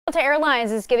Delta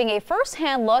Airlines is giving a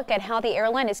first-hand look at how the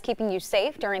airline is keeping you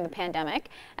safe during the pandemic.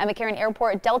 At McCarran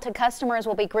Airport, Delta customers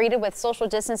will be greeted with social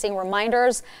distancing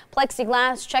reminders,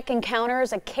 plexiglass check-in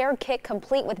counters, a care kit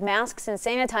complete with masks and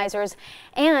sanitizers,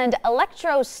 and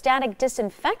electrostatic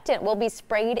disinfectant will be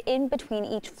sprayed in between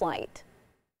each flight.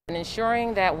 And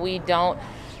ensuring that we don't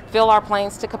fill our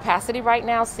planes to capacity right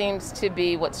now seems to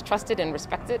be what's trusted and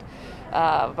respected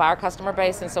by our customer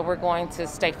base, and so we're going to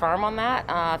stay firm on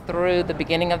that through the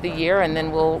beginning of the year, and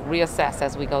then we'll reassess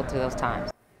as we go through those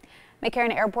times.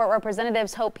 McCarran Airport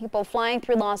representatives hope people flying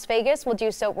through Las Vegas will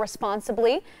do so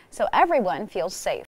responsibly so everyone feels safe.